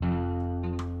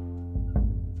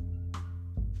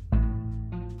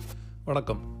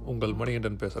வணக்கம், உங்கள்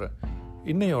மணிகண்டன் பேசுகிறேன்.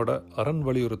 இன்னையோட அரண்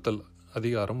வலியுறுத்தல்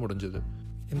அதிகாரம் முடிஞ்சுது.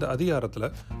 இந்த அதிகாரத்தில்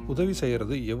உதவி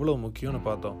செய்கிறது எவ்வளோ முக்கியம்னு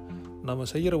பார்த்தோம். நம்ம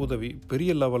செய்கிற உதவி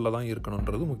பெரிய லெவலில் தான்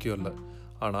இருக்கணுன்றது முக்கியம் இல்லை.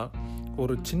 ஆனால்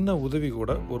ஒரு சின்ன உதவி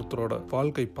கூட ஒருத்தரோட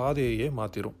வாழ்க்கை பாதையையே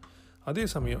மாற்றிடும். அதே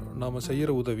சமயம் நாம்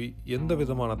செய்கிற உதவி எந்த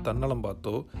விதமான தன்னலம்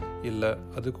பார்த்தோ இல்லை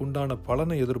அதுக்கு உண்டான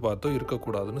பலனை எதிர்பார்த்தோ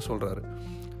இருக்கக்கூடாதுன்னு சொல்கிறாரு.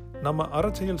 நம்ம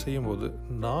அறச்செயல் செய்யும்போது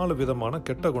 4 விதமான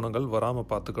கெட்ட குணங்கள் வராமல்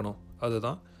பார்த்துக்கணும்.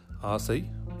 அதுதான் ஆசை,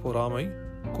 பொறாமை,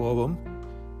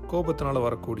 கோபத்தினால்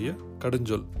வரக்கூடிய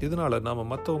கடுஞ்சொல். இதனால் நாம்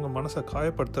மற்றவங்க மனசை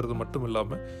காயப்படுத்துறது மட்டும்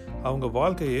இல்லாமல் அவங்க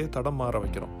வாழ்க்கையே தடம் மாற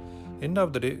வைக்கிறோம். எண்ட்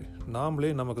ஆஃப் த டே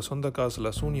நாமளே நமக்கு சொந்த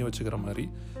காசில் சூனியம் வச்சுக்கிற மாதிரி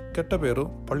கெட்ட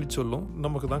பேரும் பழிச்சொல்லும்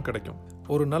நமக்கு தான் கிடைக்கும்.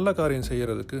 ஒரு நல்ல காரியம்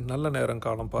செய்கிறதுக்கு நல்ல நேரம்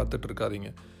காலம் பார்த்துட்டு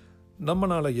இருக்காதீங்க.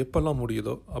 நம்மளால் எப்பெல்லாம்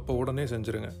முடியுதோ அப்போ உடனே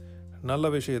செஞ்சுருங்க. நல்ல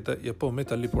விஷயத்தை எப்போவுமே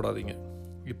தள்ளி போடாதீங்க.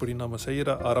 இப்படி நம்ம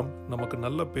செய்கிற அறம் நமக்கு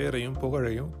நல்ல பேரையும்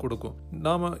புகழையும் கொடுக்கும்.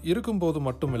 நாம் இருக்கும்போது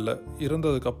மட்டும் இல்லை,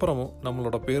 இருந்ததுக்கு அப்புறமும்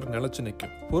நம்மளோட பேர் நிலச்சி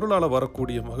நிற்கும். பொருளால்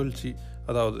வரக்கூடிய மகிழ்ச்சி,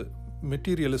 அதாவது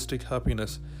மெட்டீரியலிஸ்டிக்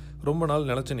ஹாப்பினஸ், ரொம்ப நாள்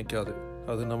நிலச்சி நிற்காது.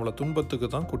 அது நம்மளை துன்பத்துக்கு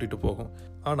தான் கூட்டிகிட்டு போகும்.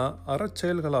 ஆனால்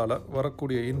அறச்செயல்களால்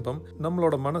வரக்கூடிய இன்பம்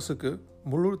நம்மளோட மனசுக்கு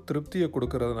முழு திருப்தியை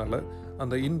கொடுக்கறதுனால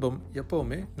அந்த இன்பம்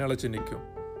எப்போவுமே நிலச்சி நிற்கும்.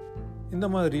 இந்த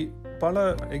மாதிரி பல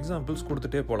எக்ஸாம்பிள்ஸ்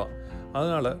கொடுத்துட்டே போகலாம்.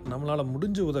 அதனால் நம்மளால்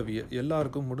முடிஞ்ச உதவியை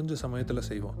எல்லாருக்கும் முடிஞ்ச சமயத்தில்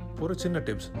செய்வோம். ஒரு சின்ன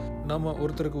டிப்ஸ்: நம்ம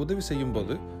ஒருத்தருக்கு உதவி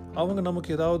செய்யும்போது அவங்க நமக்கு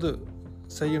ஏதாவது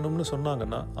செய்யணும்னு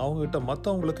சொன்னாங்கன்னா அவங்ககிட்ட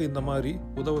மற்றவங்களுக்கு இந்த மாதிரி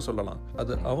உதவ சொல்லலாம்.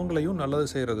 அது அவங்களையும் நல்லது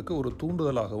செய்கிறதுக்கு ஒரு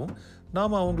தூண்டுதலாகவும்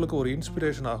நாம் அவங்களுக்கு ஒரு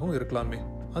இன்ஸ்பிரேஷனாகவும் இருக்கலாமே.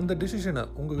 அந்த டிசிஷனை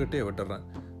உங்ககிட்டே விட்டுறேன்.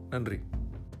 நன்றி.